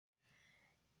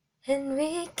And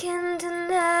we can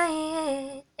deny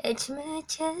it as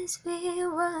much as we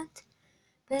want,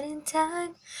 but in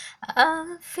time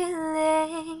our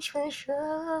feelings will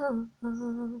show.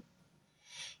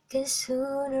 'Cause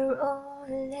sooner or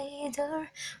later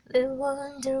we'll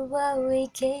wonder why we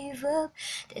gave up.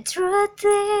 The truth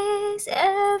is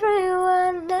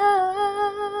everyone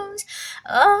knows.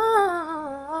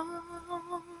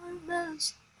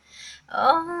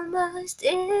 Almost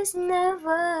is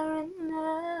never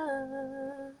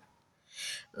enough.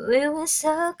 We were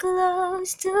so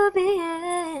close to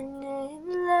being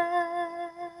in love.